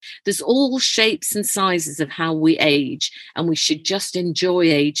There's all shapes and sizes of how we age, and we should just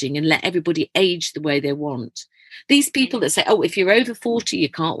enjoy aging and let everybody age the way they want. These people that say, oh, if you're over 40, you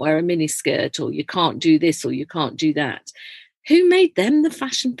can't wear a miniskirt, or you can't do this, or you can't do that. Who made them the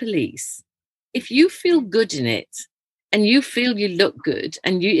fashion police? If you feel good in it and you feel you look good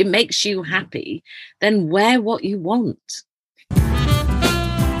and it makes you happy, then wear what you want.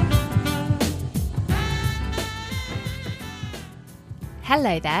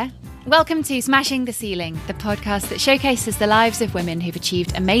 Hello there. Welcome to Smashing the Ceiling, the podcast that showcases the lives of women who've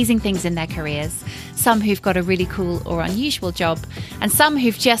achieved amazing things in their careers, some who've got a really cool or unusual job, and some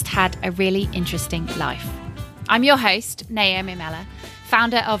who've just had a really interesting life. I'm your host, Naomi Meller,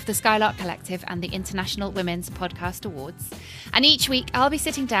 founder of the Skylark Collective and the International Women's Podcast Awards. And each week I'll be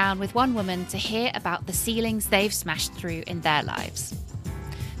sitting down with one woman to hear about the ceilings they've smashed through in their lives.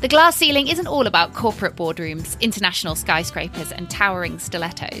 The glass ceiling isn't all about corporate boardrooms, international skyscrapers and towering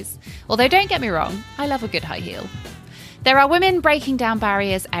stilettos. Although don't get me wrong, I love a good high heel. There are women breaking down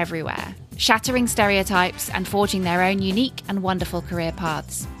barriers everywhere, shattering stereotypes and forging their own unique and wonderful career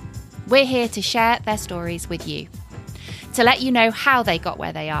paths. We're here to share their stories with you, to let you know how they got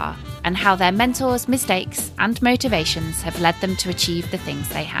where they are and how their mentors, mistakes and motivations have led them to achieve the things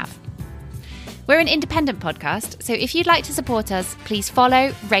they have. We're an independent podcast, so if you'd like to support us, please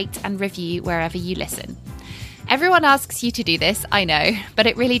follow, rate and review wherever you listen. Everyone asks you to do this, I know, but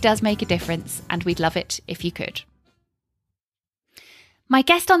it really does make a difference and we'd love it if you could. My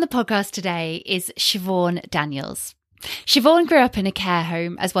guest on the podcast today is Siobhan Daniels. Siobhan grew up in a care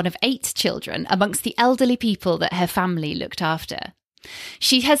home as one of 8 children amongst the elderly people that her family looked after.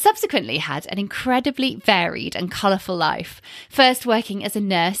 She has subsequently had an incredibly varied and colourful life, first working as a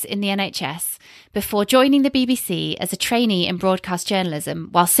nurse in the NHS, before joining the BBC as a trainee in broadcast journalism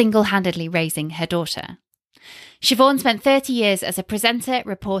while single-handedly raising her daughter. Siobhan spent 30 years as a presenter,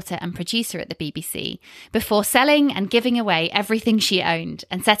 reporter and producer at the BBC, before selling and giving away everything she owned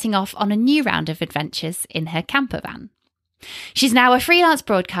and setting off on a new round of adventures in her camper van. She's now a freelance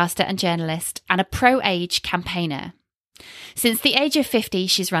broadcaster and journalist and a pro-age campaigner. Since the age of 50,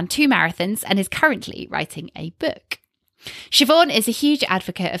 she's run 2 marathons and is currently writing a book. Siobhan is a huge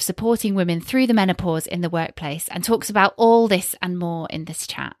advocate of supporting women through the menopause in the workplace and talks about all this and more in this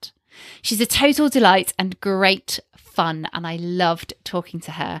chat. She's a total delight and great fun, and I loved talking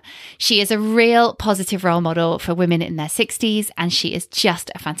to her. She is a real positive role model for women in their 60s, and she is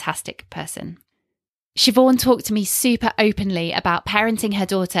just a fantastic person. Siobhan talked to me super openly about parenting her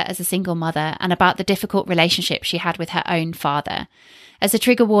daughter as a single mother and about the difficult relationship she had with her own father. As a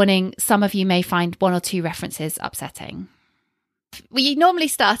trigger warning, some of you may find 1 or 2 references upsetting. We normally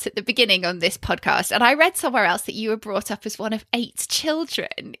start at the beginning on this podcast, and I read somewhere else that you were brought up as one of 8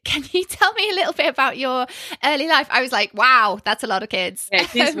 children. Can you tell me a little bit about your early life? I was like, wow, that's a lot of kids. Yeah,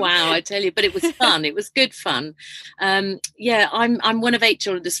 it is wow, I tell you, but it was fun. It was good fun. I'm one of 8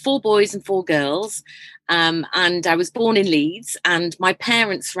 children. There's 4 boys and 4 girls. And I was born in Leeds, and my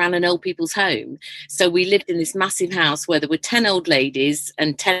parents ran an old people's home. So we lived in this massive house where there were 10 old ladies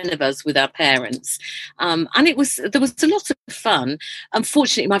and 10 of us with our parents. And there was a lot of fun.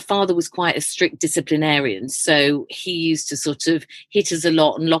 Unfortunately, my father was quite a strict disciplinarian. So he used to sort of hit us a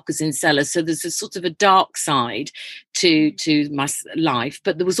lot and lock us in cellars. So there's a sort of a dark side to my life,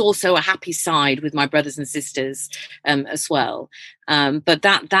 but there was also a happy side with my brothers and sisters as well. But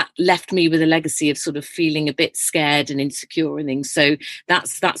that left me with a legacy of sort of feeling a bit scared and insecure and things. So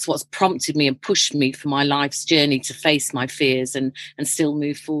that's what's prompted me and pushed me for my life's journey to face my fears and still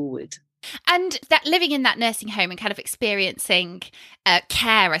move forward. And that living in that nursing home and kind of experiencing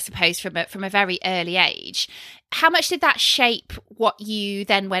care, I suppose, from a very early age, how much did that shape what you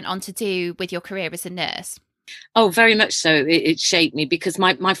then went on to do with your career as a nurse? Oh, very much so. It shaped me because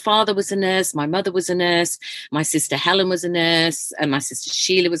my father was a nurse, my mother was a nurse, my sister Helen was a nurse, and my sister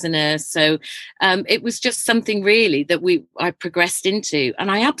Sheila was a nurse. So it was just something really that I progressed into,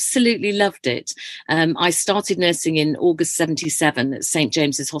 and I absolutely loved it. I started nursing in August 1977 at St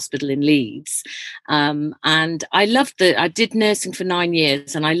James's Hospital in Leeds, and I did nursing for 9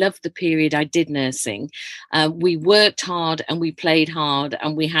 years, and I loved the period I did nursing. We worked hard and we played hard,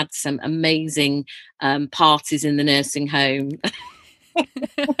 and we had some amazing parties in the nursing home.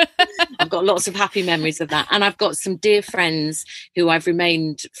 I've got lots of happy memories of that, and I've got some dear friends who I've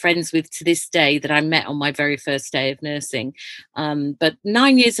remained friends with to this day that I met on my very first day of nursing. But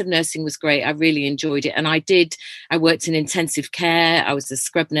 9 years of nursing was great. I really enjoyed it, and I worked in intensive care. I was a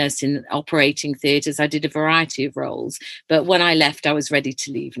scrub nurse in operating theatres. I did a variety of roles, but when I left I was ready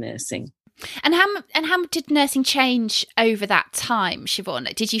to leave nursing. And how did nursing change over that time,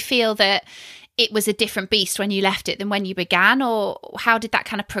 Siobhan? Did you feel that it was a different beast when you left it than when you began, or how did that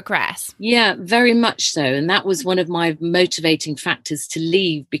kind of progress? Yeah, very much so. And that was one of my motivating factors to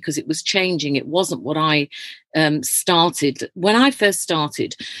leave, because it was changing. It wasn't what I started. When I first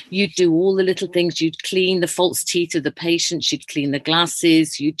started, you'd do all the little things. You'd clean the false teeth of the patients. You'd clean the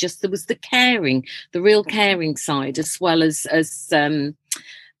glasses. There was the caring, the real caring side, as well as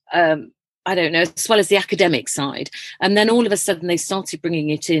I don't know, as well as the academic side. And then all of a sudden they started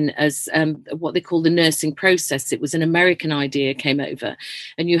bringing it in as what they call the nursing process. It was an American idea came over,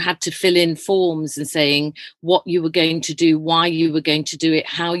 and you had to fill in forms and saying what you were going to do, why you were going to do it,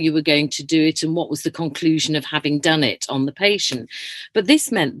 how you were going to do it, and what was the conclusion of having done it on the patient. But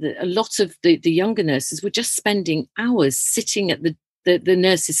this meant that a lot of the younger nurses were just spending hours sitting at the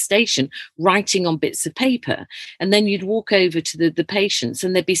nurse's station writing on bits of paper, and then you'd walk over to the patients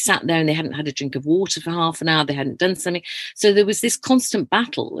and they'd be sat there and they hadn't had a drink of water for half an hour, they hadn't done something. So there was this constant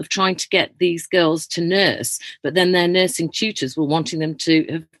battle of trying to get these girls to nurse, but then their nursing tutors were wanting them to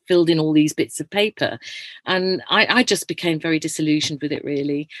have filled in all these bits of paper, and I just became very disillusioned with it,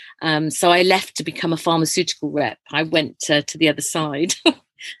 really. So I left to become a pharmaceutical rep. I went to the other side and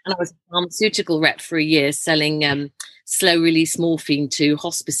I was a pharmaceutical rep for a year, selling slow release morphine to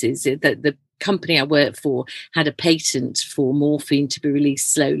hospices. The company I worked for had a patent for morphine to be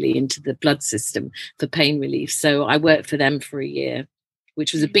released slowly into the blood system for pain relief. So I worked for them for a year,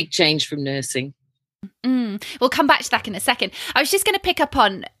 which was a big change from nursing. We'll come back to that in a second. I was just going to pick up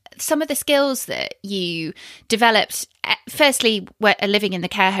on some of the skills that you developed, firstly living in the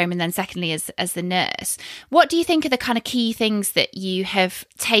care home, and then secondly as the nurse. What do you think are the kind of key things that you have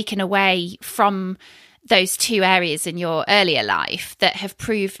taken away from those two areas in your earlier life that have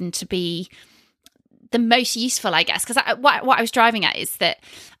proven to be the most useful, I guess? Because what I was driving at is that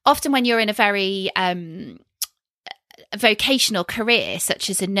often when you're in a very vocational career such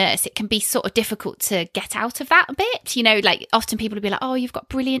as a nurse, it can be sort of difficult to get out of that a bit, like often people will be like, oh, you've got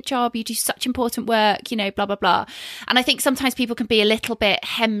a brilliant job, you do such important work, blah blah blah. And I think sometimes people can be a little bit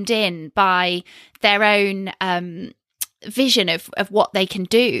hemmed in by their own vision of what they can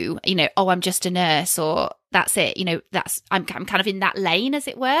do. Oh, I'm just a nurse, or that's it, that's I'm kind of in that lane, as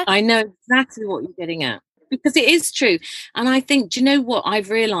it were. I know exactly what you're getting at, because it is true. And I think, do you know what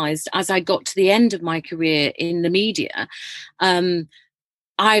I've realized as I got to the end of my career in the media? I'm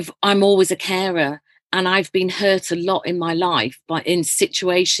always a carer, and I've been hurt a lot in my life, but in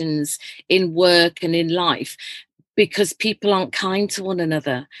situations in work and in life, because people aren't kind to one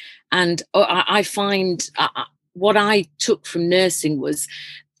another. And I find what I took from nursing was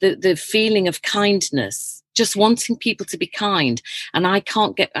the feeling of kindness, just wanting people to be kind. And I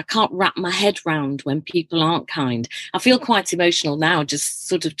can't wrap my head round when people aren't kind. I feel quite emotional now just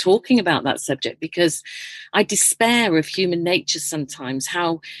sort of talking about that subject, because I despair of human nature sometimes.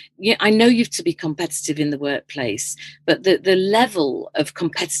 How, I know you have to be competitive in the workplace, but the level of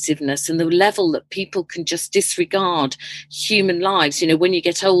competitiveness and the level that people can just disregard human lives. When you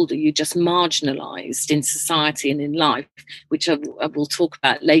get older, you're just marginalized in society and in life, which I will talk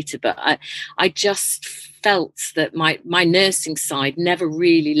about later. But I just felt that my nursing side never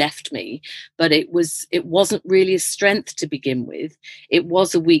really left me, but it wasn't really a strength to begin with. It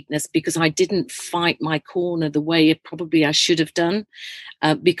was a weakness, because I didn't fight my corner the way probably I should have done,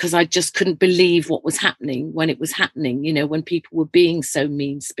 because I just couldn't believe what was happening when it was happening, when people were being so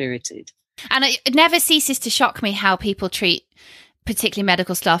mean-spirited. And it never ceases to shock me how people treat particularly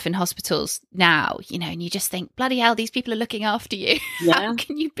medical staff in hospitals now, and you just think, bloody hell, these people are looking after you. Yeah. How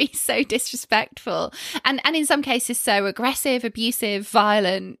can you be so disrespectful? And in some cases so aggressive, abusive,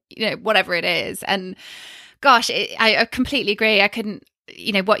 violent, whatever it is. And gosh, I completely agree. I couldn't,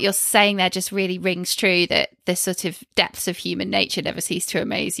 what you're saying there just really rings true, that the sort of depths of human nature never cease to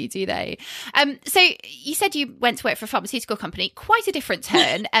amaze you, do they? So you said you went to work for a pharmaceutical company, quite a different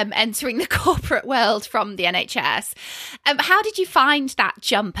turn, entering the corporate world from the NHS. How did you find that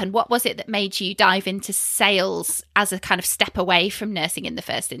jump, and what was it that made you dive into sales as a kind of step away from nursing in the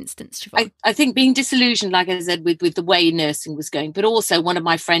first instance? I think being disillusioned, like I said, with the way nursing was going, but also one of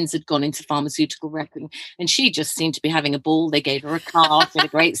my friends had gone into pharmaceutical repping, and she just seemed to be having a ball. They gave her a car, she had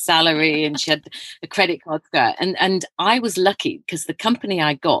a great salary, and she had a credit card to go. And I was lucky, because the company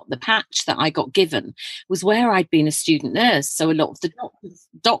I got, the patch that I got given, was where I'd been a student nurse. So a lot of the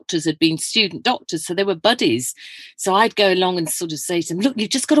doctors had been student doctors, so they were buddies. So I'd go along and sort of say to them, look, you've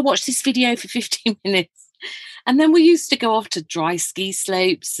just got to watch this video for 15 minutes. And then we used to go off to dry ski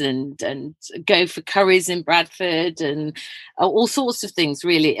slopes and go for curries in Bradford and all sorts of things,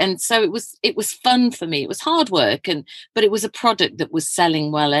 really. And so it was fun for me. It was hard work, but it was a product that was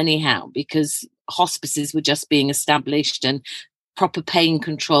selling well anyhow, because hospices were just being established and proper pain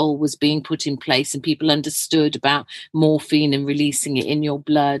control was being put in place and people understood about morphine and releasing it in your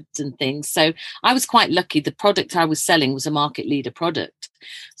blood and things. So I was quite lucky. The product I was selling was a market leader product.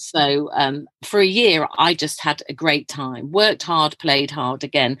 So for a year, I just had a great time, worked hard, played hard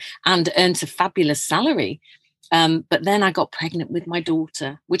again, and earned a fabulous salary. But then I got pregnant with my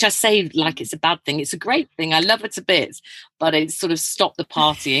daughter, which I say like it's a bad thing. It's a great thing. I love her to bits, but it sort of stopped the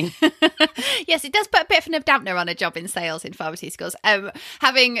partying. Yes, it does put a bit of a dampener on a job in sales in pharmaceuticals.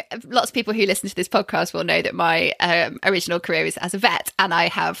 Having lots of people who listen to this podcast will know that my original career is as a vet, and I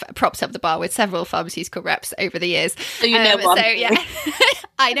have propped up the bar with several pharmaceutical reps over the years. So you know what? So yeah,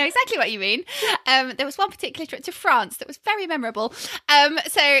 I know exactly what you mean. There was one particular trip to France that was very memorable.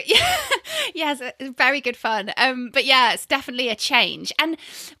 So yeah, yes, very good fun. But yeah, it's definitely a change. And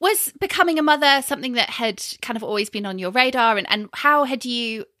was becoming a mother something that had kind of always been on your radar? And how had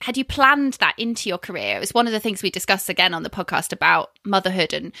you planned that into your career? It was one of the things we discussed again on the podcast about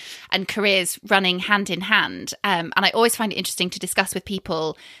motherhood and careers running hand in hand. And I always find it interesting to discuss with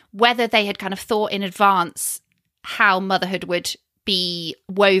people whether they had kind of thought in advance how motherhood would be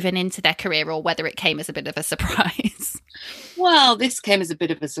woven into their career, or whether it came as a bit of a surprise. Well, this came as a bit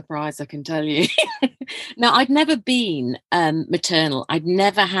of a surprise, I can tell you. Now, I'd never been maternal. I'd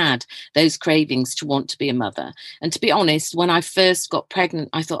never had those cravings to want to be a mother. And to be honest, when I first got pregnant,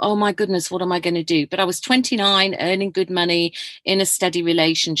 I thought, oh my goodness, what am I going to do? But I was 29, earning good money, in a steady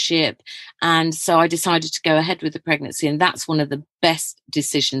relationship. And so I decided to go ahead with the pregnancy. And that's one of the best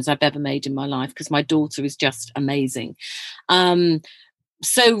decisions I've ever made in my life, because my daughter is just amazing.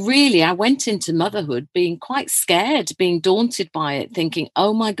 So really, I went into motherhood being quite scared, being daunted by it, thinking,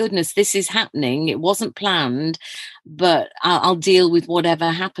 oh my goodness, this is happening. It wasn't planned, but I'll deal with whatever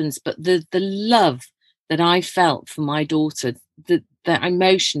happens. But the love that I felt for my daughter, the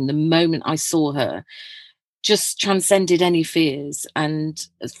emotion, the moment I saw her, just transcended any fears. And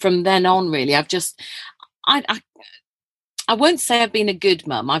from then on, really, I won't say I've been a good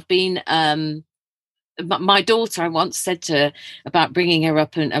mum. I've been... my daughter, I once said to her about bringing her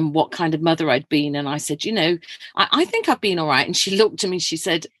up and what kind of mother I'd been. And I said, I think I've been all right. And she looked at me, she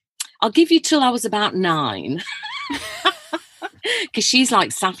said, I'll give you till I was about 9. Because she's like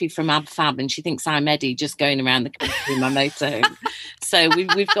Safi from Ab Fab, and she thinks I'm Eddie just going around the country in my motorhome. So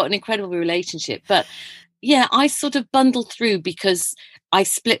we've got an incredible relationship. But yeah, I sort of bundled through because I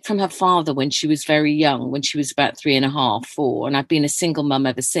split from her father when she was very young, when she was about 3.5, 4, and I've been a single mum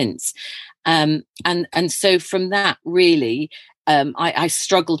ever since. And so from that, really, I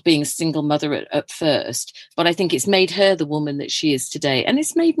struggled being a single mother at first, but I think it's made her the woman that she is today. And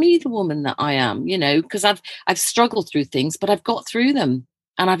it's made me the woman that I am, because I've struggled through things, but I've got through them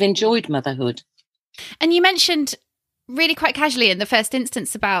and I've enjoyed motherhood. And you mentioned really quite casually in the first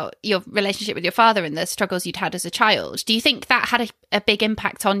instance about your relationship with your father and the struggles you'd had as a child. Do you think that had a big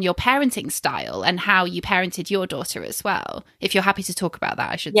impact on your parenting style and how you parented your daughter as well? If you're happy to talk about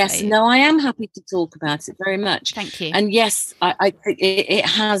that, I should say. Yes, no, I am happy to talk about it very much. Thank you. And yes, I think it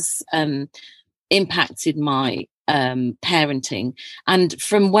has impacted my parenting. And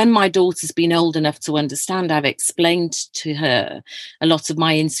from when my daughter's been old enough to understand, I've explained to her a lot of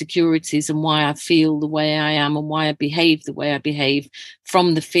my insecurities and why I feel the way I am and why I behave the way I behave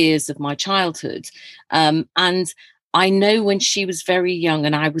from the fears of my childhood. And I know when she was very young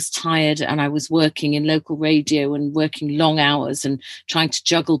and I was tired and I was working in local radio and working long hours and trying to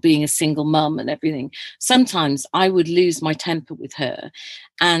juggle being a single mum and everything, sometimes I would lose my temper with her.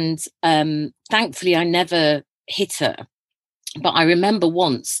 And thankfully, I never hit her. But I remember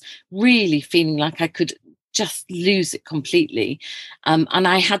once really feeling like I could just lose it completely. And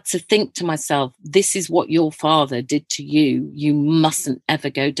I had to think to myself, this is what your father did to you. You mustn't ever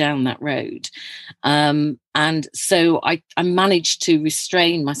go down that road. And so I managed to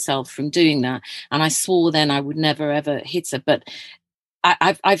restrain myself from doing that. And I swore then I would never, ever hit her. But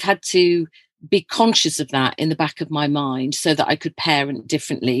I've had to be conscious of that in the back of my mind so that I could parent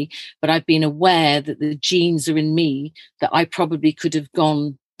differently. But I've been aware that the genes are in me, that I probably could have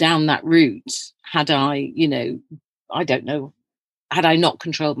gone down that route had I, I don't know, had I not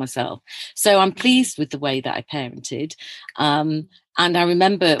controlled myself. So I'm pleased with the way that I parented. And I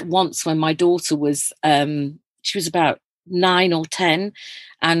remember once when my daughter was, she was about 9 or 10.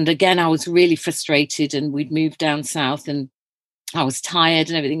 And again, I was really frustrated and we'd moved down south and I was tired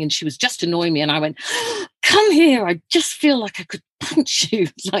and everything. And she was just annoying me. And I went, come here. I just feel like I could punch you.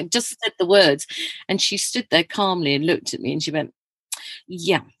 Like just said the words. And she stood there calmly and looked at me and she went,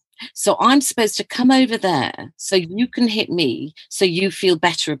 yeah. So I'm supposed to come over there so you can hit me so you feel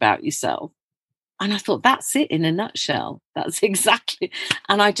better about yourself. And I thought, that's it in a nutshell. That's exactly.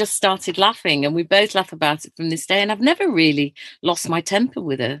 And I just started laughing, and we both laugh about it from this day. And I've never really lost my temper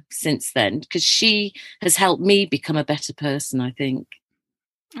with her since then, because she has helped me become a better person, I think.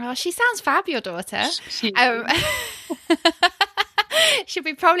 Oh, she sounds fab, your daughter. She She'll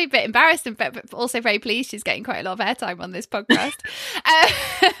be probably a bit embarrassed, but also very pleased she's getting quite a lot of airtime on this podcast.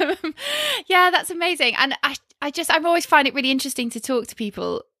 Yeah, that's amazing. And I always find it really interesting to talk to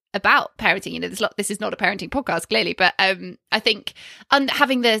people about parenting. You know, this is not a parenting podcast, clearly, but I think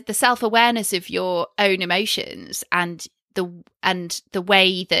having the self-awareness of your own emotions and the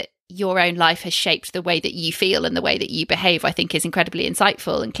way that your own life has shaped the way that you feel and the way that you behave, I think is incredibly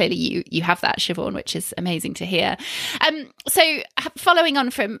insightful. And clearly you have that, Siobhan, which is amazing to hear. So following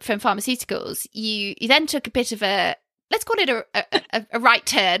on from pharmaceuticals, you then took a bit of a, let's call it a right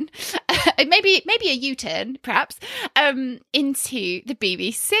turn, maybe a U-turn, perhaps, into the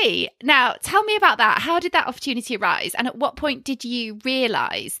BBC. Now, tell me about that. How did that opportunity arise? And at what point did you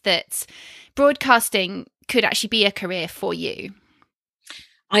realise that broadcasting could actually be a career for you?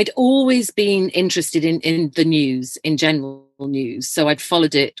 I'd always been interested in the news, in general news. So I'd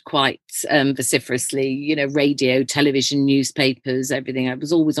followed it quite vociferously, you know, radio, television, newspapers, everything. I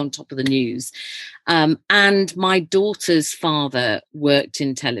was always on top of the news. And my daughter's father worked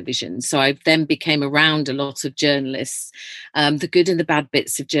in television. So I then became around a lot of journalists, the good and the bad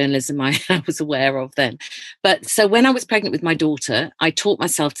bits of journalism I was aware of then. But so when I was pregnant with my daughter, I taught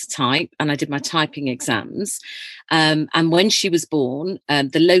myself to type, and I did my typing exams. And when she was born,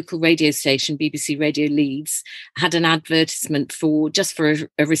 the local radio station, BBC Radio Leeds, had an advertisement for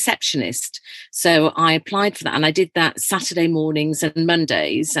a receptionist. So I applied for that, and I did that Saturday mornings and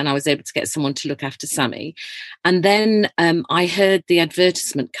Mondays, and I was able to get someone to look after Sammy. And then I heard the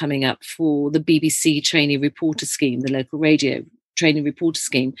advertisement coming up for the BBC trainee reporter scheme, the local radio trainee reporter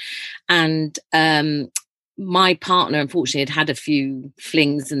scheme. And my partner, unfortunately, had a few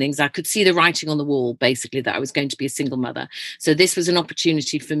flings and things. I could see the writing on the wall, basically, that I was going to be a single mother. So this was an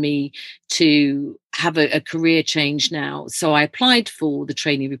opportunity for me to have a career change now. So I applied for the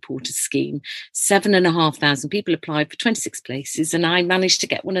trainee reporter scheme. 7,500 people applied for 26 places, and I managed to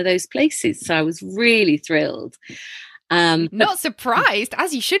get one of those places. So I was really thrilled. Not surprised,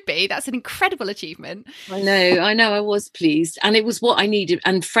 as you should be. That's an incredible achievement. I know, I was pleased. And it was what I needed.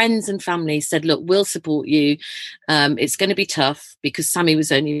 And friends and family said, look, we'll support you. It's going to be tough, because Sammy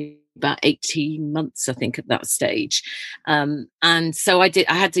was only about 18 months, I think, at that stage. And so I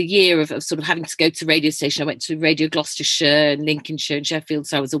had a year of sort of having to go to radio station. I went to Radio Gloucestershire and Lincolnshire and Sheffield.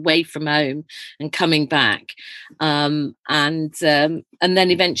 So I was away from home and coming back. And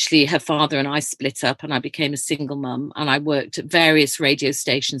then eventually her father and I split up, and I became a single mum, and I worked at various radio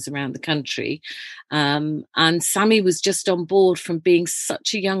stations around the country. And Sammy was just on board from being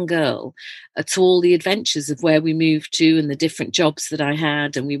such a young girl to all the adventures of where we moved to and the different jobs that I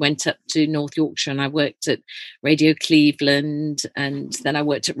had. And we went up to North Yorkshire, and I worked at Radio Cleveland, and then I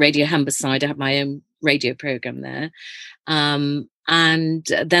worked at Radio Humberside. I had my own radio programme there. And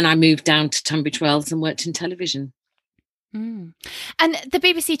then I moved down to Tunbridge Wells and worked in television. Mm. And the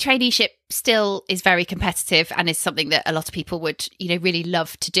BBC traineeship still is very competitive and is something that a lot of people would, really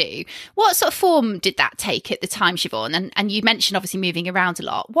love to do. What sort of form did that take at the time, Siobhan? And you mentioned obviously moving around a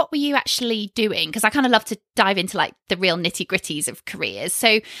lot. What were you actually doing? Because I kind of love to dive into like the real nitty gritties of careers.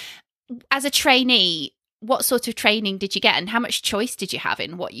 So as a trainee, what sort of training did you get, and how much choice did you have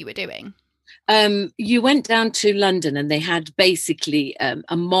in what you were doing? You went down to London, and they had basically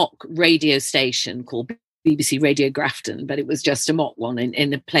a mock radio station called BBC Radio Grafton, but it was just a mock one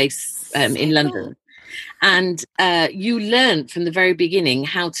in a place in London. And you learned from the very beginning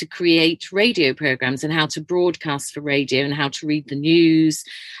how to create radio programs and how to broadcast for radio and how to read the news.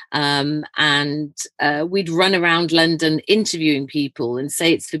 And we'd run around London interviewing people and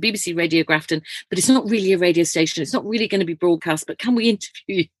say, it's for BBC Radio Grafton, but it's not really a radio station. It's not really going to be broadcast, but can we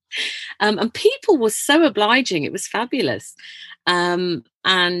interview you? And people were so obliging. It was fabulous.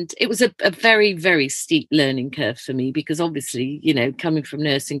 And it was a very, very steep learning curve for me, because obviously, coming from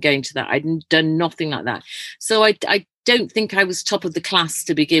nursing, going to that, I'd done nothing like that. So I don't think I was top of the class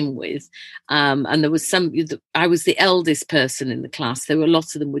to begin with. And there was I was the eldest person in the class. There were a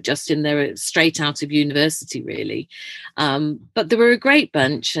lot of them were just in there straight out of university, really. But they were a great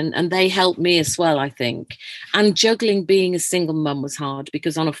bunch, and they helped me as well, I think. And juggling being a single mum was hard,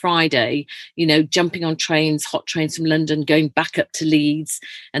 because on a Friday, jumping on trains, hot trains from London, going back up to Leeds,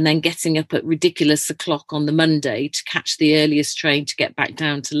 and then getting up at ridiculous o'clock on the Monday to catch the earliest train to get back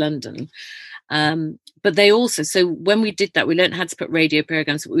down to London. But they also, so when we did that, we learned how to put radio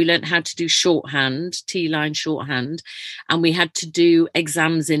programs, but we learned how to do shorthand, T-line shorthand, and we had to do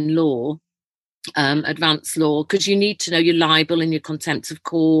exams in law. advanced law, because you need to know your libel and your contempt of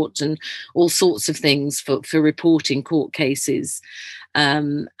court and all sorts of things for reporting court cases.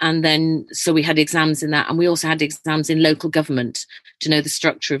 And then, so we had exams in that, and we also had exams in local government to know the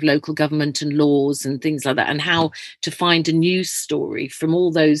structure of local government and laws and things like that, and how to find a news story from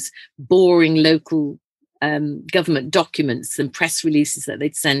all those boring local government documents and press releases that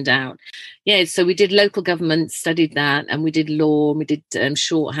they'd send out. Yeah, so we did local government, studied that, and we did law, and we did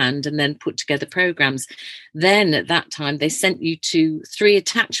shorthand, and then put together programs. Then at that time, they sent you to 3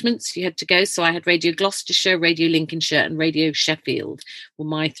 attachments you had to go. So I had Radio Gloucestershire, Radio Lincolnshire, and Radio Sheffield were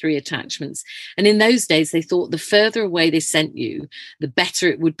my 3 attachments. And in those days, they thought the further away they sent you, the better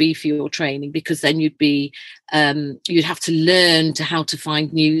it would be for your training, because then you'd have to learn how to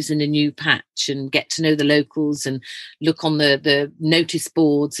find news in a new patch and get to know the locals and look on the notice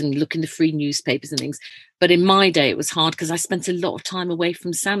boards and look in the free newspapers and things. But in my day, it was hard because I spent a lot of time away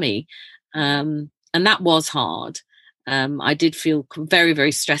from Sammy. And that was hard. I did feel very,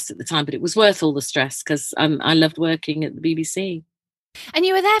 very stressed at the time, but it was worth all the stress because I loved working at the BBC. And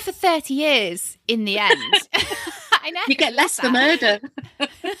you were there for 30 years in the end. I know. You get less for murder.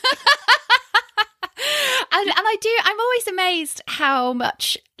 And I'm always amazed how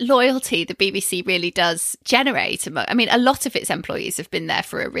much loyalty the BBC really does generate. I mean, a lot of its employees have been there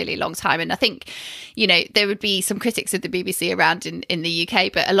for a really long time. And I think, there would be some critics of the BBC around in the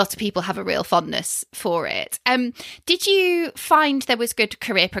UK, but a lot of people have a real fondness for it. Did you find there was good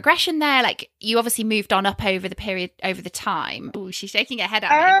career progression there? Like, you obviously moved on up over the time. Oh, she's shaking her head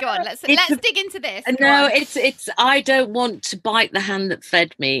at me. Go on, let's dig into this. No, it's I don't want to bite the hand that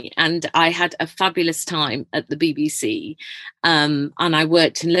fed me. And I had a fabulous time at the BBC. And I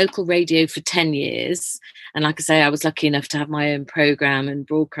worked in local radio for 10 years. And like I say, I was lucky enough to have my own programme and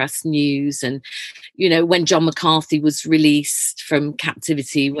broadcast news. And, when John McCarthy was released from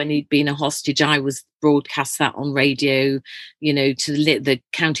captivity, when he'd been a hostage, I was broadcast that on radio, to the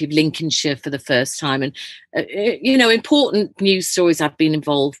county of Lincolnshire for the first time. And, important news stories I've been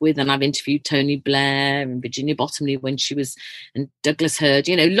involved with. And I've interviewed Tony Blair and Virginia Bottomley when she was, and Douglas Hurd,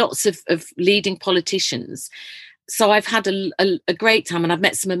 lots of leading politicians. So I've had a great time, and I've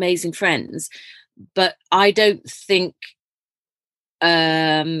met some amazing friends, but I don't think,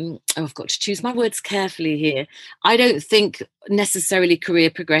 I've got to choose my words carefully here. I don't think necessarily career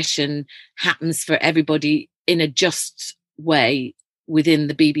progression happens for everybody in a just way within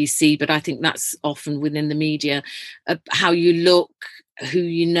the BBC, but I think that's often within the media. How you look, who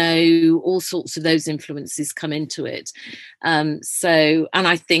you know, all sorts of those influences come into it. And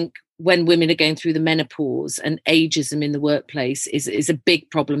I think when women are going through the menopause, and ageism in the workplace is a big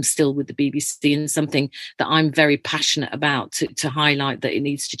problem still with the BBC, and something that I'm very passionate about to highlight that it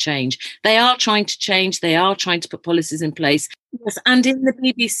needs to change. They are trying to change. They are trying to put policies in place. Yes, and in the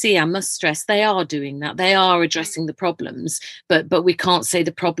BBC, I must stress, they are doing that. They are addressing the problems, but we can't say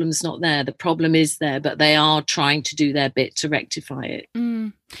the problem's not there. The problem is there, but they are trying to do their bit to rectify it.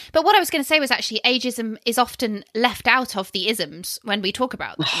 But what I was going to say was actually ageism is often left out of the isms when we talk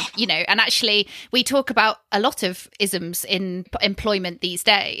about them, and actually we talk about a lot of isms in employment these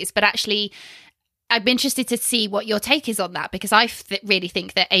days, but actually I'm interested to see what your take is on that, because I really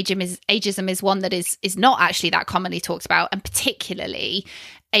think that ageism is one that is not actually that commonly talked about, and particularly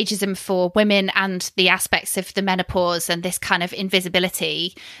ageism for women and the aspects of the menopause and this kind of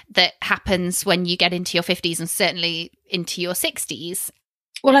invisibility that happens when you get into your 50s and certainly into your 60s.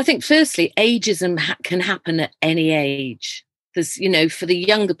 Well, I think firstly, ageism can happen at any age. There's, for the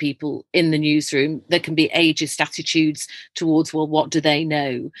younger people in the newsroom, there can be ageist attitudes towards, well, what do they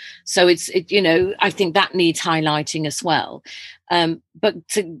know? So I think that needs highlighting as well. But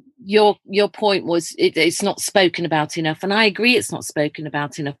to your point was it's not spoken about enough. And I agree it's not spoken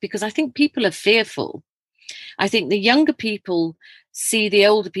about enough, because I think people are fearful. I think the younger people see the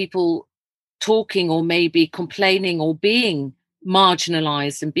older people talking or maybe complaining or being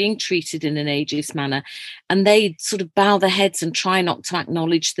marginalized and being treated in an ageist manner, and they sort of bow their heads and try not to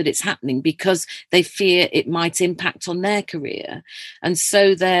acknowledge that it's happening because they fear it might impact on their career. And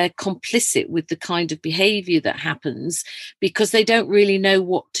so they're complicit with the kind of behavior that happens because they don't really know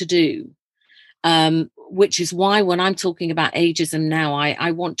what to do. Which is why when I'm talking about ageism now, I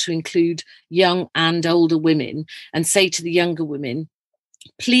want to include young and older women and say to the younger women,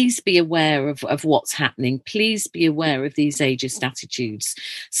 please be aware of what's happening. Please be aware of these ageist attitudes.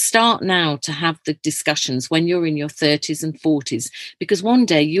 Start now to have the discussions when you're in your 30s and 40s, because one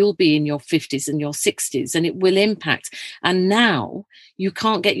day you'll be in your 50s and your 60s and it will impact. And now you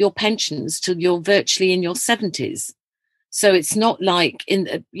can't get your pensions till you're virtually in your 70s. So it's not like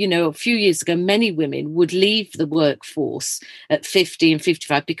a few years ago, many women would leave the workforce at 50 and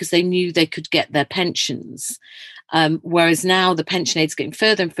 55 because they knew they could get their pensions. Whereas now the pension aid's getting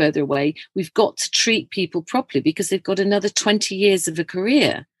further and further away. We've got to treat people properly because they've got another 20 years of a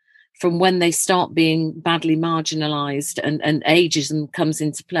career from when they start being badly marginalised and ageism comes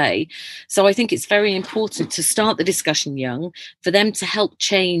into play. So I think it's very important to start the discussion young, for them to help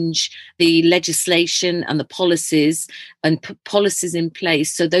change the legislation and the policies and put policies in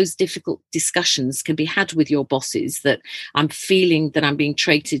place so those difficult discussions can be had with your bosses, that I'm feeling that I'm being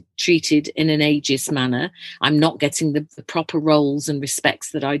treated in an ageist manner. I'm not getting the proper roles and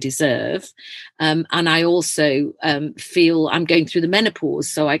respects that I deserve. And I also feel I'm going through the menopause,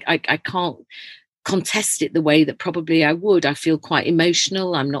 so I can't contest it the way that probably I would. I feel quite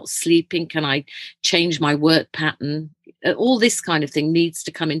emotional. I'm not sleeping. Can I change my work pattern? All this kind of thing needs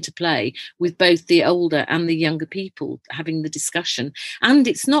to come into play with both the older and the younger people having the discussion. And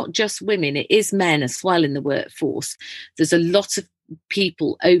it's not just women, it is men as well in the workforce. There's a lot of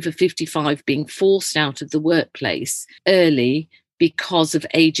people over 55 being forced out of the workplace early because of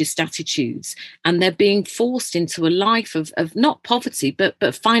ageist attitudes, and they're being forced into a life of not poverty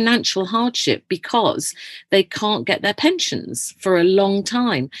but financial hardship because they can't get their pensions for a long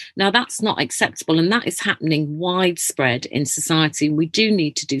time. Now that's not acceptable, and that is happening widespread in society. We do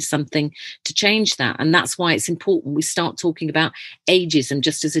need to do something to change that, and that's why it's important we start talking about ageism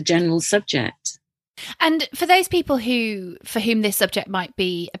just as a general subject. And for those people for whom this subject might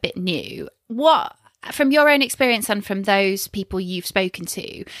be a bit new, what, from your own experience and from those people you've spoken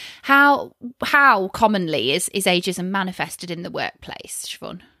to, how commonly is ageism manifested in the workplace,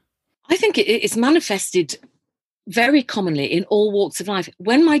 Siobhan? I think it's manifested very commonly in all walks of life.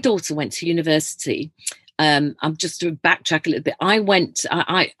 When my daughter went to university, I'm just to backtrack a little bit.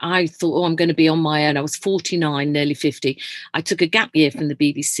 I thought, I'm going to be on my own. I was 49, nearly 50. I took a gap year from the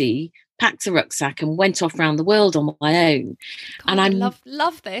BBC, packed a rucksack and went off around the world on my own. God, and I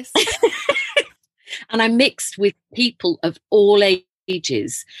love this. And I mixed with people of all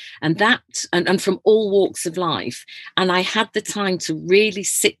ages and from all walks of life. And I had the time to really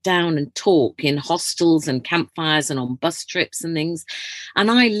sit down and talk in hostels and campfires and on bus trips and things.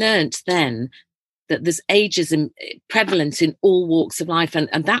 And I learnt then that there's ageism prevalent in all walks of life. And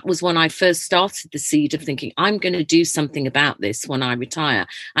that was when I first started the seed of thinking, I'm going to do something about this when I retire.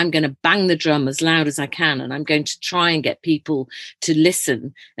 I'm going to bang the drum as loud as I can, and I'm going to try and get people to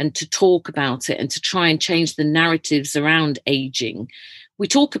listen and to talk about it and to try and change the narratives around aging. We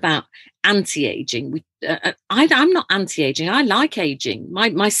talk about anti-aging. I'm not anti-aging. I like aging.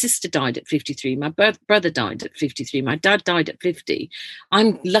 My sister died at 53. My brother died at 53. My dad died at 50.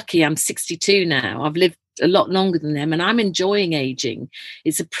 I'm lucky I'm 62 now. I've lived a lot longer than them, and I'm enjoying aging.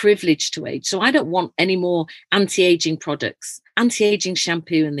 It's a privilege to age. So I don't want any more anti-aging products, anti-aging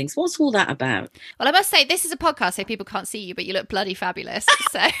shampoo and things. What's all that about? Well, I must say, this is a podcast, so people can't see you, but you look bloody fabulous.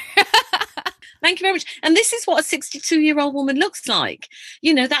 So... Thank you very much. And this is what a 62-year-old woman looks like.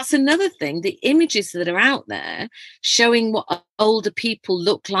 You know, that's another thing. The images that are out there showing what older people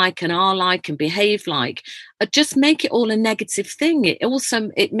look like and are like and behave like just make it all a negative thing.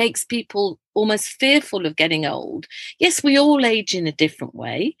 It makes people almost fearful of getting old. Yes, we all age in a different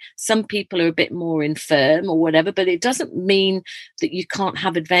way. Some people are a bit more infirm or whatever, but it doesn't mean that you can't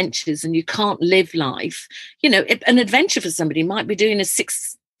have adventures and you can't live life. You know, an adventure for somebody might be doing a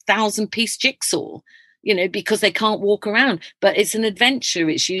 6,000-piece jigsaw, you know, because they can't walk around, but it's an adventure.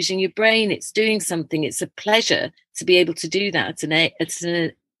 It's using your brain. It's doing something. It's a pleasure to be able to do that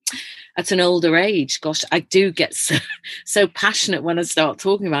at an older age. Gosh, I do get so passionate when I start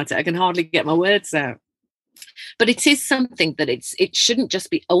talking about it. I can hardly get my words out. But it is something that it shouldn't just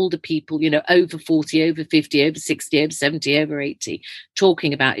be older people, you know, over 40, over 50, over 60, over 70, over 80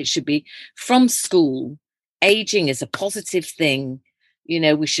 talking about. It should be from school. Aging is a positive thing. You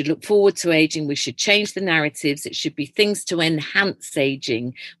know, we should look forward to aging. We should change the narratives. It should be things to enhance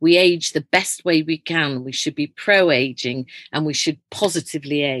aging. We age the best way we can. We should be pro-aging and we should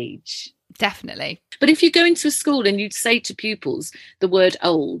positively age. Definitely. But if you go into a school and you'd say to pupils the word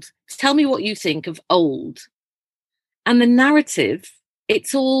old, tell me what you think of old. And the narrative,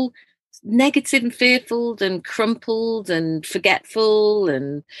 it's all negative and fearful and crumpled and forgetful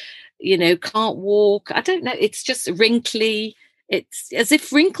and, you know, can't walk. I don't know. It's just wrinkly. It's as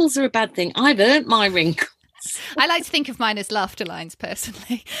if wrinkles are a bad thing. I've earned my wrinkles. I like to think of mine as laughter lines,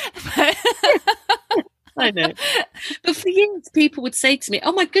 personally. I know. But for years, people would say to me,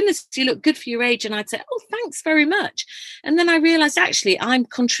 oh, my goodness, you look good for your age. And I'd say, oh, thanks very much. And then I realised, actually, I'm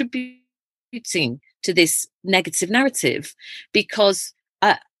contributing to this negative narrative because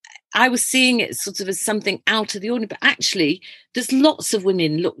I was seeing it sort of as something out of the ordinary, but actually there's lots of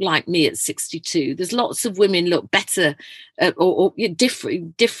women look like me at 62. There's lots of women look better or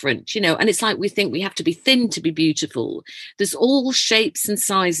different, and it's like we think we have to be thin to be beautiful. There's all shapes and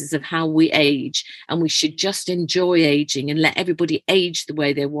sizes of how we age, and we should just enjoy aging and let everybody age the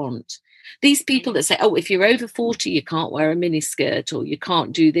way they want. These people that say, oh, if you're over 40, you can't wear a miniskirt, or you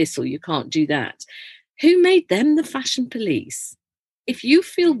can't do this, or you can't do that. Who made them the fashion police? If you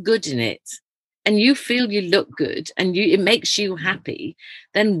feel good in it and you feel you look good and it makes you happy,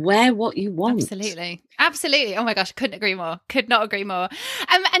 then wear what you want. Absolutely. Oh my gosh, couldn't agree more. Could not agree more.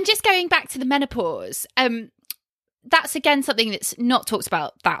 And just going back to the menopause, that's again something that's not talked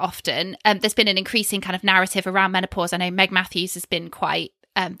about that often. There's been an increasing kind of narrative around menopause. I know Meg Matthews has been quite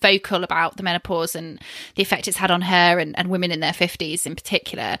vocal about the menopause and the effect it's had on her and women in their 50s in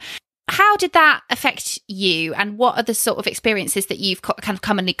particular. How did that affect you, and what are the sort of experiences that you've kind of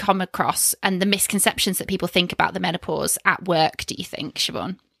commonly come across, and the misconceptions that people think about the menopause at work, do you think,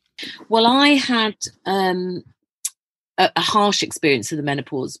 Siobhan? Well, I had a harsh experience of the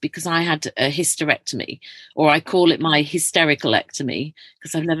menopause because I had a hysterectomy, or I call it my hysterical ectomy,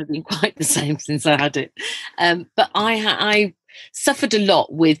 because I've never been quite the same since I had it. But I suffered a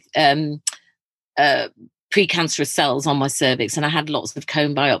lot with precancerous cells on my cervix, and I had lots of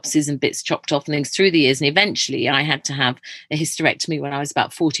cone biopsies and bits chopped off and things through the years, and eventually I had to have a hysterectomy when I was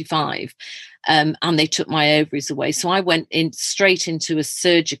about 45, and they took my ovaries away. So I went straight into a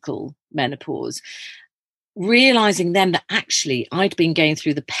surgical menopause, realizing then that actually I'd been going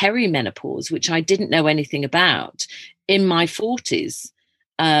through the perimenopause, which I didn't know anything about, in my 40s.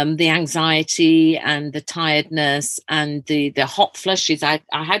 The anxiety and the tiredness and the hot flushes I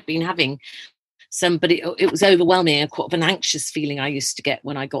had been having but it was overwhelming, and quite of an anxious feeling I used to get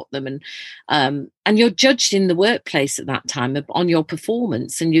when I got them. And you're judged in the workplace at that time on your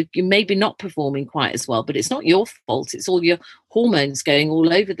performance, and you maybe not performing quite as well, but it's not your fault. It's all your hormones going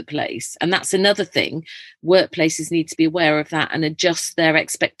all over the place. And that's another thing. Workplaces need to be aware of that and adjust their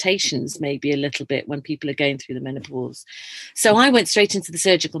expectations maybe a little bit when people are going through the menopause. So I went straight into the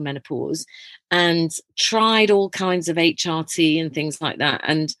surgical menopause and tried all kinds of HRT and things like that,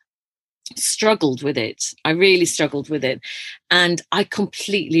 and struggled with it. I really struggled with it, and I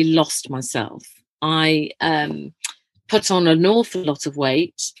completely lost myself. I put on an awful lot of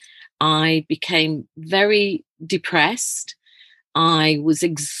weight. I became very depressed. I was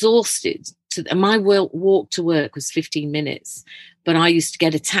exhausted. My walk to work was 15 minutes, but I used to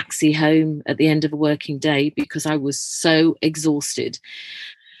get a taxi home at the end of a working day because I was so exhausted.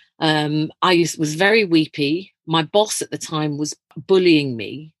 Was very weepy. My boss at the time was bullying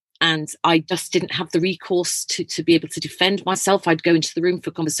me, and I just didn't have the recourse to be able to defend myself. I'd go into the room for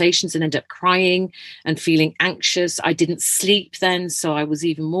conversations and end up crying and feeling anxious. I didn't sleep then, so I was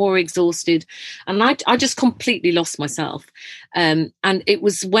even more exhausted. And I just completely lost myself. And it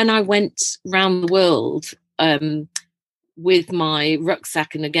was when I went around the world with my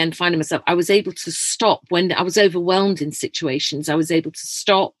rucksack, and again finding myself, I was able to stop when I was overwhelmed in situations. I was able to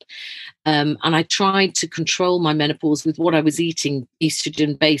stop, and I tried to control my menopause with what I was eating,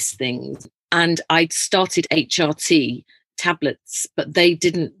 estrogen based things. And I'd started HRT tablets, but they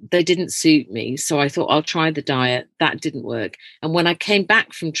didn't suit me, so I thought I'll try the diet. That didn't work. And when I came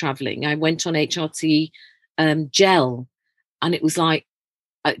back from traveling, I went on HRT gel, and it was like,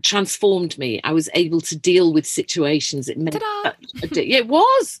 it transformed me. I was able to deal with situations. It was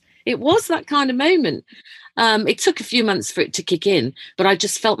that kind of moment. It took a few months for it to kick in, but I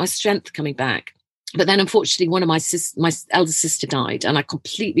just felt my strength coming back. But then, unfortunately, one of my elder sister died, and I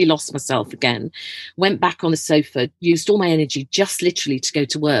completely lost myself again. Went back on the sofa, used all my energy just literally to go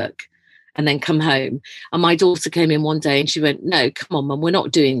to work, and then come home. And my daughter came in one day and she went, "No, come on, Mum, we're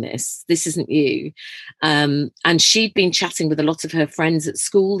not doing this. This isn't you." And she'd been chatting with a lot of her friends at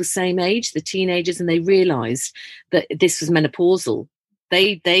school, the same age, the teenagers, and they realised that this was menopausal.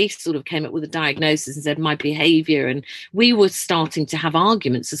 They sort of came up with a diagnosis and said my behaviour, and we were starting to have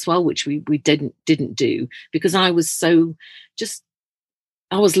arguments as well, which we didn't do, because I was so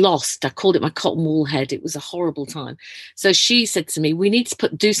I was lost. I called it my cotton wool head. It was a horrible time. So she said to me, we need to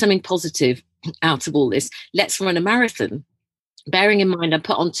do something positive out of all this. Let's run a marathon. Bearing in mind, I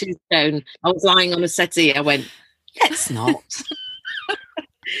put on 2 stone. I was lying on a settee. I went, let's not.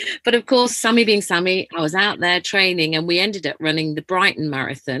 But of course, Sammy being Sammy, I was out there training, and we ended up running the Brighton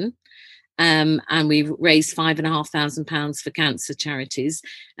Marathon. And we raised £5,500 for cancer charities.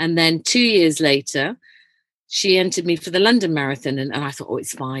 And then 2 years later, she entered me for the London Marathon, and I thought, oh,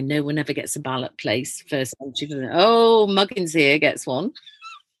 it's fine. No one ever gets a ballot place first entry. Oh, Muggins here gets one.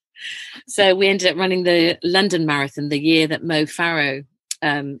 So we ended up running the London Marathon the year that Mo Farah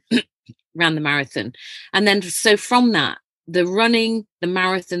ran the marathon. And then so from that, the running, the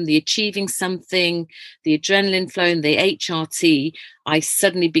marathon, the achieving something, the adrenaline flowing, the HRT, I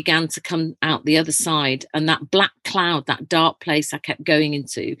suddenly began to come out the other side, and that black cloud, that dark place I kept going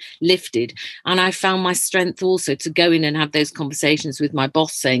into, lifted. And I found my strength also to go in and have those conversations with my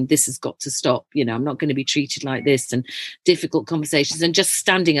boss saying, this has got to stop. You know, I'm not going to be treated like this, and difficult conversations, and just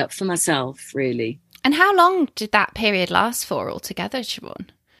standing up for myself, really. And how long did that period last for altogether, Siobhan?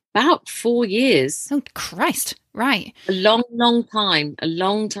 About 4 years. Oh, Christ. Right. A long, long time.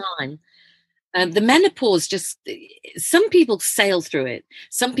 The menopause, just some people sail through it.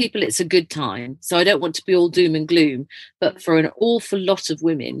 Some people, it's a good time. So I don't want to be all doom and gloom. But for an awful lot of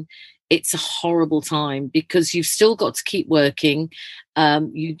women, it's a horrible time because you've still got to keep working.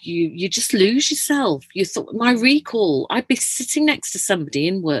 You just lose yourself. You thought, my recall, I'd be sitting next to somebody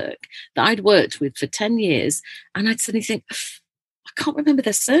in work that I'd worked with for 10 years, and I'd suddenly think, I can't remember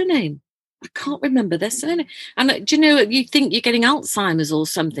their surname. And do you know, you think you're getting Alzheimer's or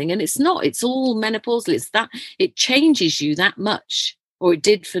something, and it's not. It's all menopausal. It's that it changes you that much, or it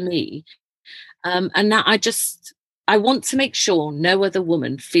did for me. And that I want to make sure no other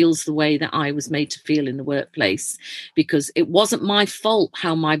woman feels the way that I was made to feel in the workplace, because it wasn't my fault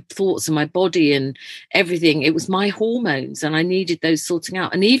how my thoughts and my body and everything, it was my hormones, and I needed those sorting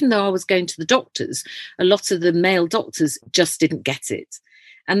out. And even though I was going to the doctors, a lot of the male doctors just didn't get it.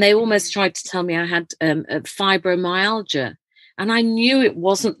 And they almost tried to tell me I had fibromyalgia. And I knew it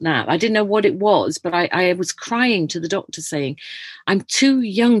wasn't that. I didn't know what it was, but I was crying to the doctor saying, I'm too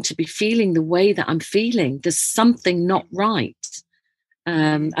young to be feeling the way that I'm feeling. There's something not right.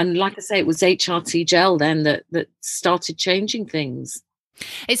 And like I say, it was HRT gel then that started changing things.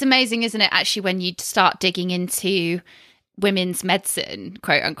 It's amazing, isn't it, actually, when you start digging into women's medicine,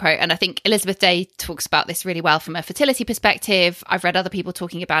 quote unquote. And I think Elizabeth Day talks about this really well from a fertility perspective. I've read other people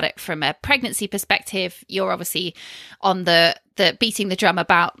talking about it from a pregnancy perspective. You're obviously on the beating the drum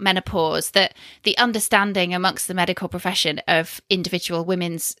about menopause, that the understanding amongst the medical profession of individual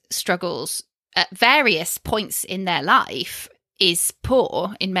women's struggles at various points in their life is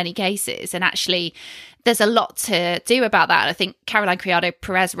poor in many cases. And actually, there's a lot to do about that. I think Caroline Criado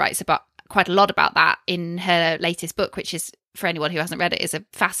Perez writes about quite a lot about that in her latest book, which is, for anyone who hasn't read it, is a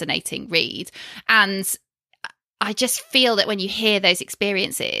fascinating read. And I just feel that when you hear those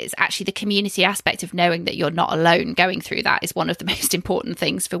experiences, actually the community aspect of knowing that you're not alone going through that is one of the most important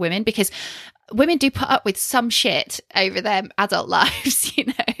things for women, because women do put up with some shit over their adult lives, you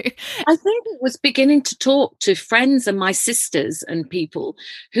know. I think it was beginning to talk to friends and my sisters and people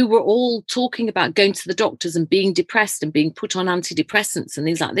who were all talking about going to the doctors and being depressed and being put on antidepressants and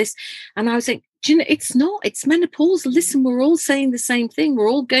things like this. And I was like, do you know, it's menopausal. Listen, we're all saying the same thing. We're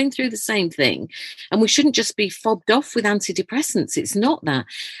all going through the same thing. And we shouldn't just be fobbed off with antidepressants. It's not that.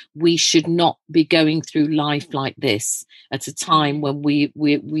 We should not be going through life like this at a time when we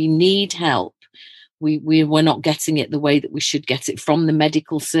need help. We're not getting it the way that we should get it from the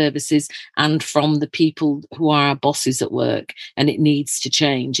medical services and from the people who are our bosses at work. And it needs to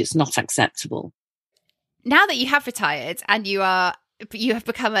change. It's not acceptable. Now that you have retired and you have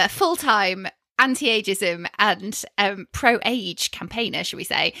become a full-time anti-ageism and pro-age campaigner, should we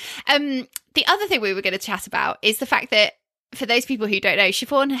say, the other thing we were going to chat about is the fact that, for those people who don't know,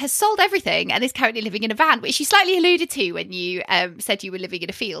 Siobhan has sold everything and is currently living in a van, which you slightly alluded to when you said you were living in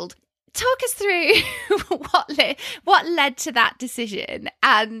a field. Talk us through what led to that decision,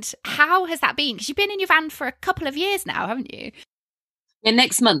 and how has that been? Because you've been in your van for a couple of years now, haven't you? Yeah,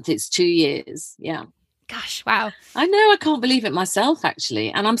 next month it's 2 years. Yeah. Gosh, wow. I know, I can't believe it myself,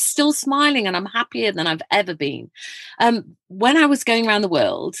 actually. And I'm still smiling and I'm happier than I've ever been. When I was going around the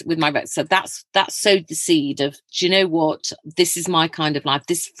world with my rep, so that sowed the seed of, do you know what? This is my kind of life,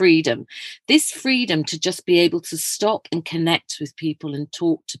 this freedom to just be able to stop and connect with people and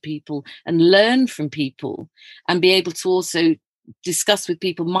talk to people and learn from people, and be able to also discuss with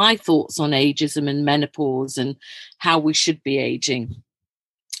people my thoughts on ageism and menopause and how we should be aging.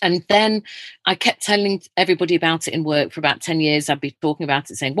 And then I kept telling everybody about it in work for about 10 years. I'd be talking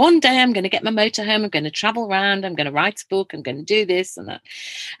about it, saying, one day I'm going to get my motorhome, I'm going to travel around, I'm going to write a book, I'm going to do this and that.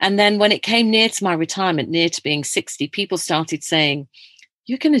 And then when it came near to my retirement, near to being 60, people started saying,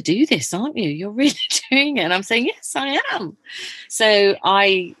 you're going to do this, aren't you? You're really doing it. And I'm saying, yes, I am. So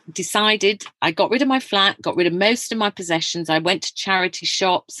I decided, I got rid of my flat, got rid of most of my possessions. I went to charity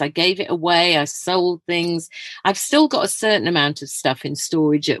shops. I gave it away. I sold things. I've still got a certain amount of stuff in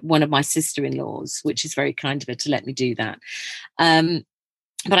storage at one of my sister-in-laws, which is very kind of her to let me do that.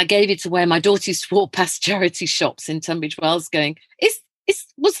 But I gave it away. My daughter used to walk past charity shops in Tunbridge Wells going,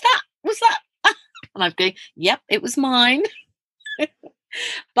 was that? And I'm going, yep, it was mine.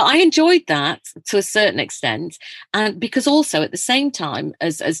 But I enjoyed that to a certain extent. And because also at the same time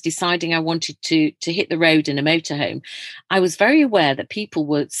as deciding I wanted to hit the road in a motorhome, I was very aware that people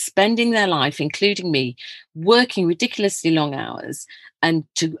were spending their life, including me, working ridiculously long hours and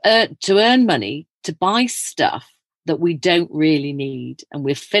to earn money to buy stuff that we don't really need. And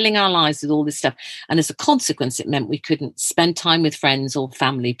we're filling our lives with all this stuff. And as a consequence, it meant we couldn't spend time with friends or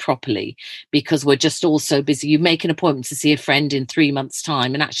family properly because we're just all so busy. You make an appointment to see a friend in 3 months'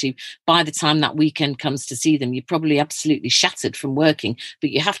 time. And actually, by the time that weekend comes to see them, you're probably absolutely shattered from working, but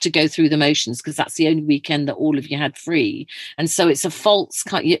you have to go through the motions because that's the only weekend that all of you had free. And so it's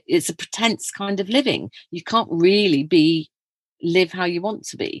it's a pretense kind of living. You can't really live how you want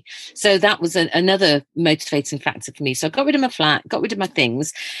to be. So that was another motivating factor for me. So I got rid of my flat, got rid of my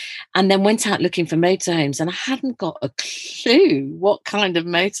things, and then went out looking for motorhomes. And I hadn't got a clue what kind of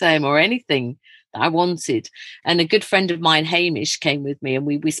motorhome or anything that I wanted. And a good friend of mine, Hamish, came with me, and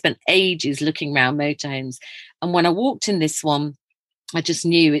we spent ages looking around motorhomes. And when I walked in this one, I just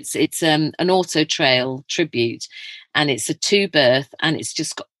knew it's an Auto Trail Tribute, and it's a 2-berth, and it's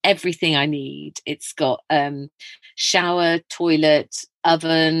just got everything I need. It's got shower, toilet,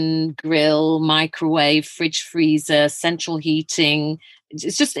 oven, grill, microwave, fridge, freezer, central heating.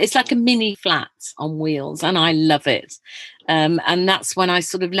 It's like a mini flat on wheels, and I love it. And that's when I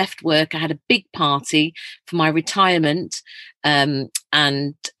sort of left work. I had a big party for my retirement, and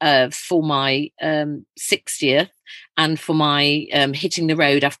for my 60th. And for my hitting the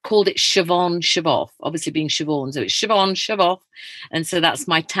road, I've called it Siobhan Shavoff, obviously being Siobhan. So it's Siobhan Shavoff. And so that's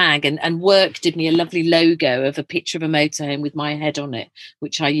my tag. And work did me a lovely logo of a picture of a motorhome with my head on it,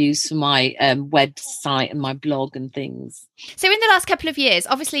 which I use for my website and my blog and things. So in the last couple of years,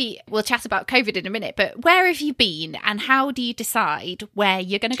 obviously we'll chat about COVID in a minute, but where have you been and how do you decide where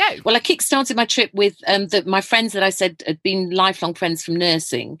you're going to go? Well, I kickstarted my trip with my friends that I said had been lifelong friends from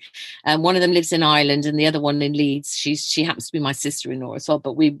nursing. One of them lives in Ireland and the other one in Leeds. She happens to be my sister-in-law as well,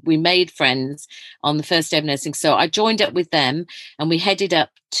 but we made friends on the first day of nursing. So I joined up with them and we headed up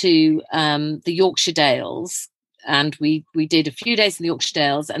to the Yorkshire Dales. And we did a few days in the Yorkshire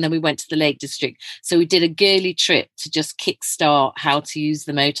Dales and then we went to the Lake District. So we did a girly trip to just kickstart how to use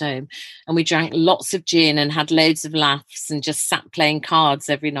the motorhome. And we drank lots of gin and had loads of laughs and just sat playing cards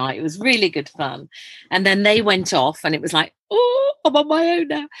every night. It was really good fun. And then they went off and it was like, oh, I'm on my own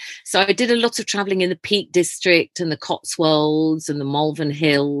now. So I did a lot of traveling in the Peak District and the Cotswolds and the Malvern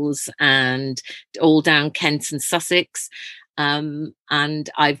Hills and all down Kent and Sussex. And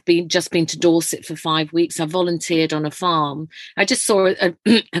I've just been to Dorset for 5 weeks. I volunteered on a farm. I just saw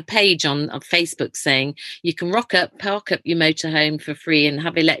a page on Facebook saying you can park up your motorhome for free and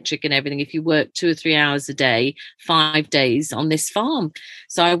have electric and everything if you work 2 or 3 hours a day, 5 days on this farm.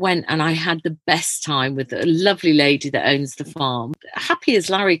 So I went and I had the best time with a lovely lady that owns the farm. Happy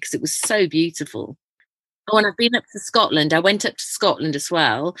as Larry because it was so beautiful. Oh, and I've been up to Scotland. I went up to Scotland as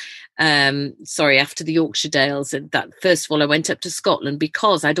well. After the Yorkshire Dales. And that first of all, I went up to Scotland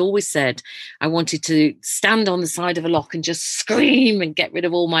because I'd always said I wanted to stand on the side of a loch and just scream and get rid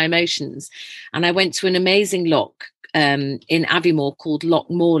of all my emotions. And I went to an amazing loch in Aviemore called Loch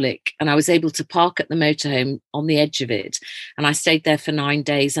Morlich, and I was able to park at the motorhome on the edge of it, and I stayed there for 9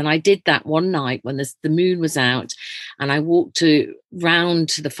 days. And I did that one night when the moon was out, and I walked round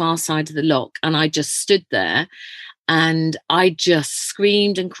to the far side of the loch, and I just stood there and I just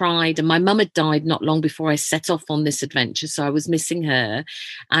screamed and cried. And my mum had died not long before I set off on this adventure, so I was missing her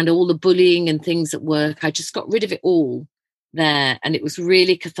and all the bullying and things at work. I just got rid of it all there, and it was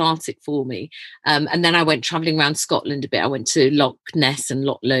really cathartic for me. And then I went travelling around Scotland a bit. I went to Loch Ness and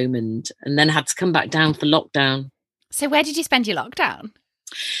Loch Lomond, and then had to come back down for lockdown. So where did you spend your lockdown?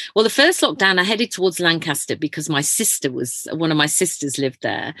 Well, the first lockdown, I headed towards Lancaster because one of my sisters lived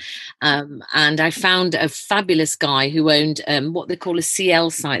there. And I found a fabulous guy who owned what they call a CL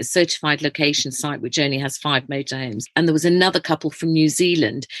site, a certified location site, which only has 5 motorhomes. And there was another couple from New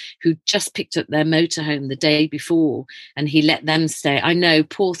Zealand who just picked up their motorhome the day before, and he let them stay. I know,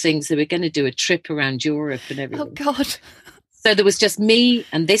 poor things, they were going to do a trip around Europe and everything. Oh, God. So there was just me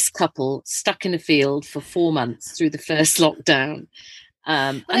and this couple stuck in a field for 4 months through the first lockdown.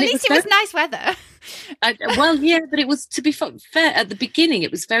 Well, at least it was nice weather. Yeah, but it was, to be fair, at the beginning, it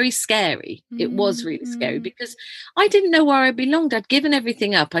was very scary. It was really scary because I didn't know where I belonged. I'd given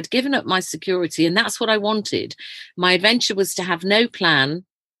everything up. I'd given up my security, and that's what I wanted. My adventure was to have no plan.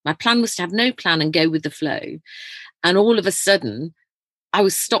 My plan was to have no plan and go with the flow. And all of a sudden, I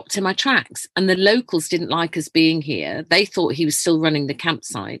was stopped in my tracks, and the locals didn't like us being here. They thought he was still running the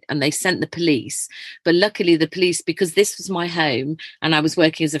campsite, and they sent the police. But luckily the police, because this was my home and I was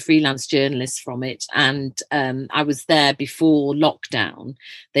working as a freelance journalist from it, and I was there before lockdown,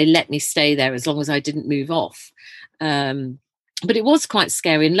 they let me stay there as long as I didn't move off. But it was quite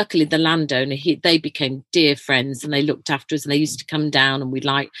scary, and luckily the landowner, they became dear friends, and they looked after us, and they used to come down, and we'd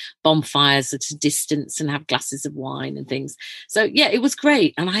light bonfires at a distance and have glasses of wine and things. So yeah, it was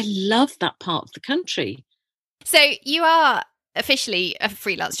great, and I love that part of the country. So you are officially a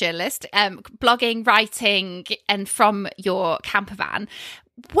freelance journalist, blogging, writing, and from your camper van.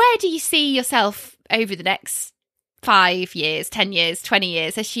 Where do you see yourself over the next 5 years, 10 years, 20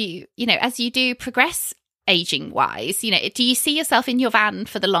 years, as you do progress aging wise? Do you see yourself in your van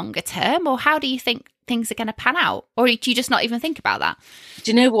for the longer term, or how do you think things are going to pan out? Or do you just not even think about that?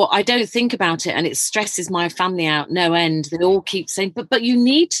 Do you know what? I don't think about it, and it stresses my family out no end. They all keep saying, but you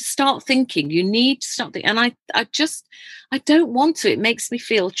need to start thinking. You need to start thinking. And I don't want to. It makes me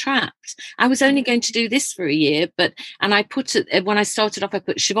feel trapped. I was only going to do this for a year, and I put it, when I started off, I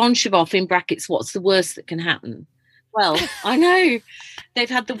put Siobhan Shavoff in brackets, what's the worst that can happen? Well, I know they've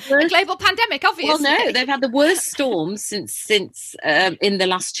had the worst global pandemic, obviously. Well, no, they've had the worst storms since in the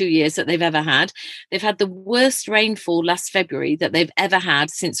last 2 years that they've ever had. They've had the worst rainfall last February that they've ever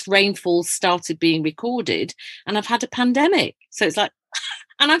had since rainfall started being recorded. And I've had a pandemic. So it's like,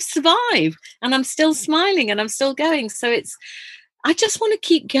 and I've survived, and I'm still smiling, and I'm still going. So I just want to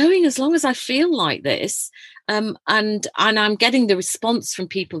keep going as long as I feel like this. And I'm getting the response from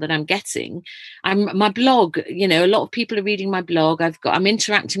people that I'm getting. My blog, a lot of people are reading my blog. I'm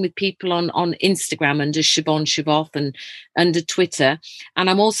interacting with people on Instagram under Siobhan Shavoff and under Twitter. And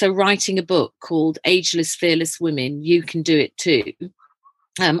I'm also writing a book called Ageless Fearless Women. You Can Do It Too.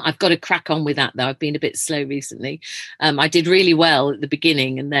 I've got to crack on with that, though. I've been a bit slow recently. I did really well at the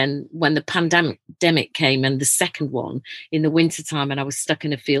beginning, and then when the pandemic came, and the second one in the wintertime, and I was stuck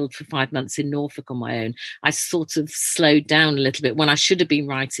in a field for 5 months in Norfolk on my own, I sort of slowed down a little bit when I should have been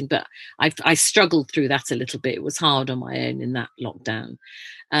writing, but I struggled through that a little bit. It was hard on my own in that lockdown.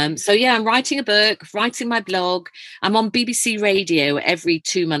 So yeah, I'm writing a book, writing my blog. I'm on BBC Radio every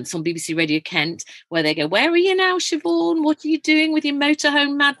 2 months on BBC Radio Kent, where they go, "Where are you now, Siobhan? What are you doing with your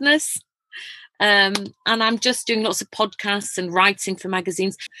motorhome madness?" And I'm just doing lots of podcasts and writing for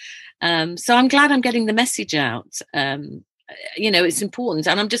magazines. So I'm glad I'm getting the message out. It's important,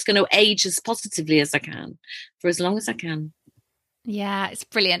 and I'm just going to age as positively as I can for as long as I can. Yeah, it's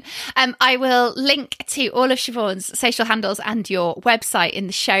brilliant. I will link to all of Siobhan's social handles and your website in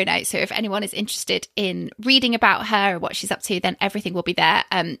the show notes. So if anyone is interested in reading about her or what she's up to, then everything will be there.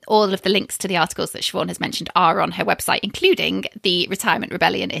 All of the links to the articles that Siobhan has mentioned are on her website, including the Retirement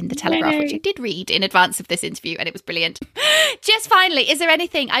Rebellion in the Telegraph, which I did read in advance of this interview, and it was brilliant. Just finally, is there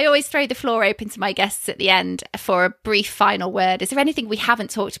anything, I always throw the floor open to my guests at the end for a brief final word. Is there anything we haven't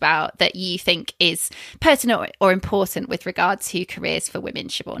talked about that you think is pertinent or important with regard to careers for women,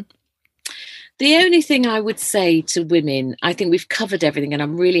 Siobhan? The only thing I would say to women, I think we've covered everything, and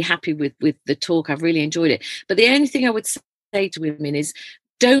I'm really happy with the talk. I've really enjoyed it. But the only thing I would say to women is,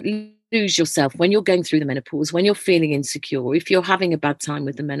 don't lose yourself when you're going through the menopause, when you're feeling insecure, if you're having a bad time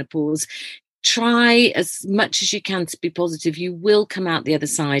with the menopause. Try as much as you can to be positive. You will come out the other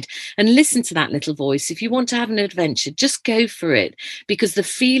side, and listen to that little voice. If you want to have an adventure, just go for it, because the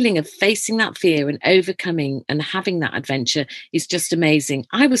feeling of facing that fear and overcoming and having that adventure is just amazing.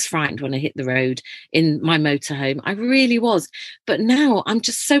 I was frightened when I hit the road in my motorhome. I really was. But now I'm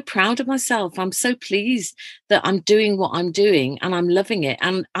just so proud of myself. I'm so pleased that I'm doing what I'm doing, and I'm loving it.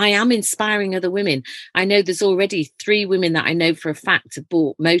 And I am inspiring other women. I know there's already 3 women that I know for a fact have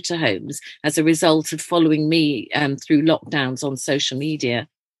bought motorhomes as a result of following me through lockdowns on social media.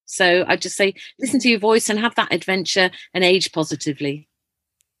 So I just say, listen to your voice and have that adventure and age positively.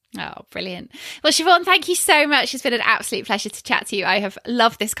 Oh, brilliant. Well, Siobhan, thank you so much. It's been an absolute pleasure to chat to you. I have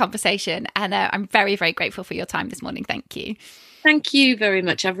loved this conversation, and I'm very, very grateful for your time this morning. Thank you. Thank you very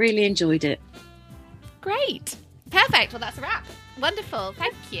much. I've really enjoyed it. Great. Perfect. Well, that's a wrap. Wonderful.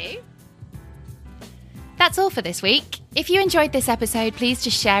 Thank you. That's all for this week. If you enjoyed this episode, please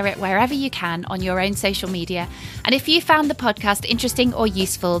just share it wherever you can on your own social media. And if you found the podcast interesting or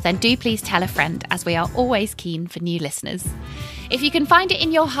useful, then do please tell a friend, as we are always keen for new listeners. If you can find it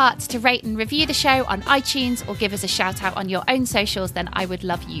in your heart to rate and review the show on iTunes or give us a shout out on your own socials, then I would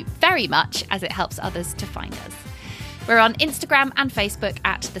love you very much, as it helps others to find us. We're on Instagram and Facebook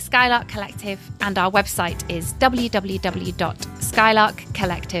at The Skylark Collective, and our website is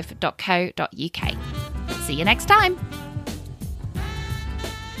www.skylarkcollective.co.uk. See you next time.